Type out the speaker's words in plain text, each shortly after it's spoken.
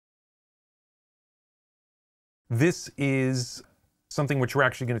This is something which we're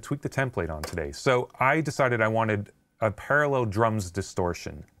actually going to tweak the template on today. So I decided I wanted a parallel drums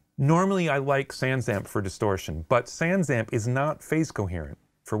distortion. Normally I like SansAmp for distortion, but SansAmp is not phase coherent.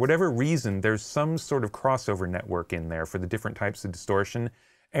 For whatever reason, there's some sort of crossover network in there for the different types of distortion.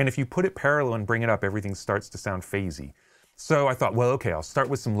 And if you put it parallel and bring it up, everything starts to sound phasey. So I thought, well, okay, I'll start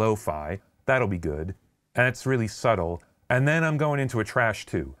with some lo-fi. That'll be good. And it's really subtle. And then I'm going into a trash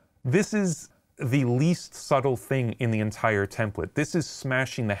 2. This is the least subtle thing in the entire template. This is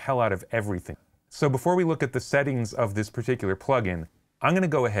smashing the hell out of everything. So before we look at the settings of this particular plugin, I'm going to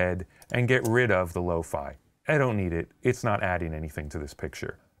go ahead and get rid of the lo-fi. I don't need it. It's not adding anything to this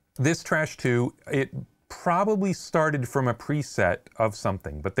picture. This trash 2, it probably started from a preset of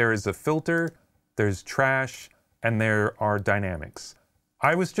something, but there is a filter, there's trash, and there are dynamics.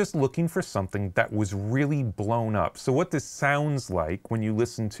 I was just looking for something that was really blown up. So what this sounds like when you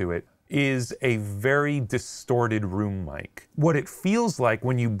listen to it is a very distorted room mic. What it feels like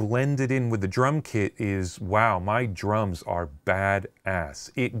when you blend it in with the drum kit is, wow, my drums are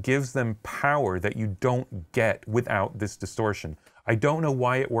badass. It gives them power that you don't get without this distortion. I don't know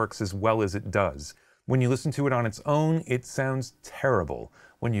why it works as well as it does. When you listen to it on its own, it sounds terrible.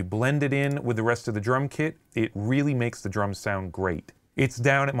 When you blend it in with the rest of the drum kit, it really makes the drums sound great. It's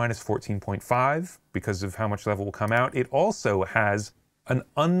down at minus 14.5 because of how much level will come out. It also has an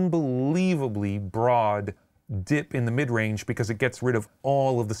unbelievably broad dip in the mid-range because it gets rid of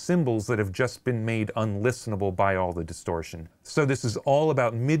all of the cymbals that have just been made unlistenable by all the distortion. So this is all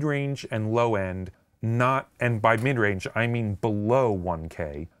about mid-range and low end, and by mid-range I mean below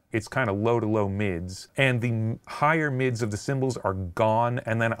 1K. It's kind of low to low mids, and the higher mids of the cymbals are gone,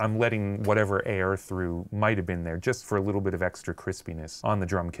 and then I'm letting whatever air through might have been there just for a little bit of extra crispiness on the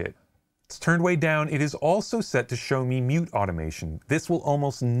drum kit. It's turned way down. It is also set to show me mute automation. This will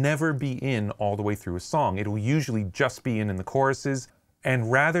almost never be in all the way through a song. It'll usually just be in the choruses, and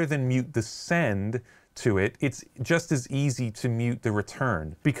rather than mute the send to it, it's just as easy to mute the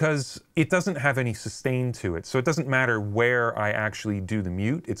return because it doesn't have any sustain to it. So it doesn't matter where I actually do the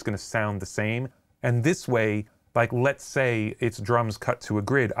mute, it's going to sound the same. And this way, like let's say it's drums cut to a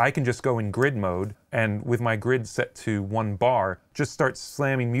grid, I can just go in grid mode and with my grid set to 1 bar, just start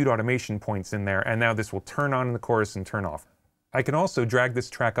slamming mute automation points in there, and now this will turn on in the chorus and turn off. I can also drag this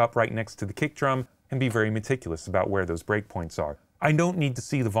track up right next to the kick drum and be very meticulous about where those breakpoints are. I don't need to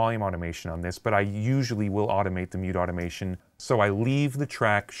see the volume automation on this, but I usually will automate the mute automation, so I leave the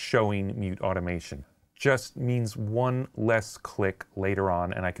track showing mute automation. Just means one less click later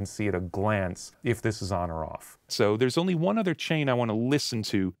on, and I can see at a glance if this is on or off. So there's only one other chain I want to listen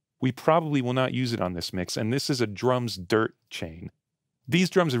to. We probably will not use it on this mix, and this is a drums dirt chain.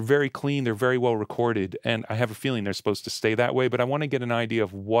 These drums are very clean, they're very well recorded, and I have a feeling they're supposed to stay that way, but I want to get an idea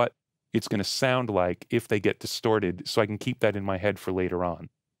of what it's going to sound like if they get distorted, so I can keep that in my head for later on.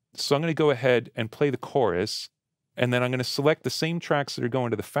 So I'm going to go ahead and play the chorus, and then I'm going to select the same tracks that are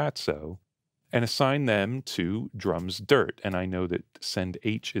going to the fatso and assign them to drums dirt. And I know that send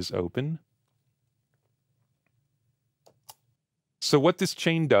H is open. So what this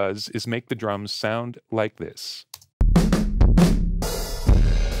chain does is make the drums sound like this.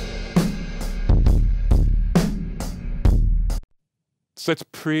 So it's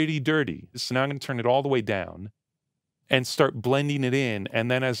pretty dirty. So now I'm going to turn it all the way down and start blending it in. And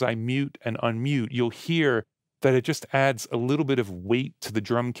then as I mute and unmute, you'll hear that it just adds a little bit of weight to the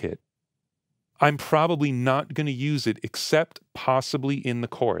drum kit. I'm probably not going to use it except possibly in the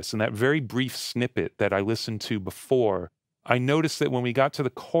chorus. In that very brief snippet that I listened to before, I noticed that when we got to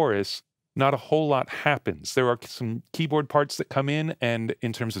the chorus, not a whole lot happens. There are some keyboard parts that come in, and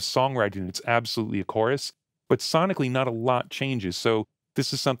in terms of songwriting, it's absolutely a chorus. But sonically, not a lot changes, so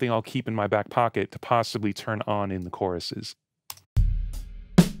this is something I'll keep in my back pocket to possibly turn on in the choruses.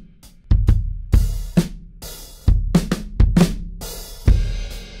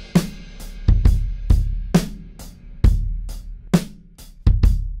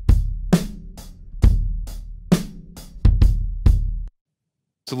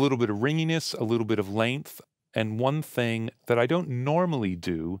 It's a little bit of ringiness, a little bit of length, and one thing that I don't normally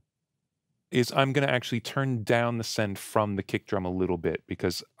do is I'm going to actually turn down the send from the kick drum a little bit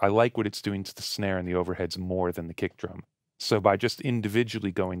because I like what it's doing to the snare and the overheads more than the kick drum. So by just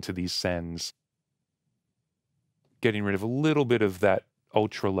individually going to these sends, getting rid of a little bit of that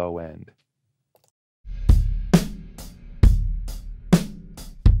ultra low end.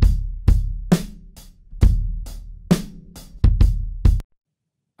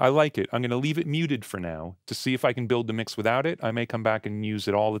 I like it. I'm going to leave it muted for now to see if I can build the mix without it. I may come back and use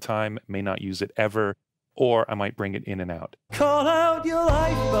it all the time, may not use it ever, or I might bring it in and out. Call out your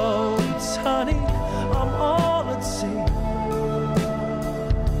lifeboats, honey. I'm all see.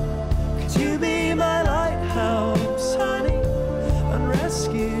 Could you be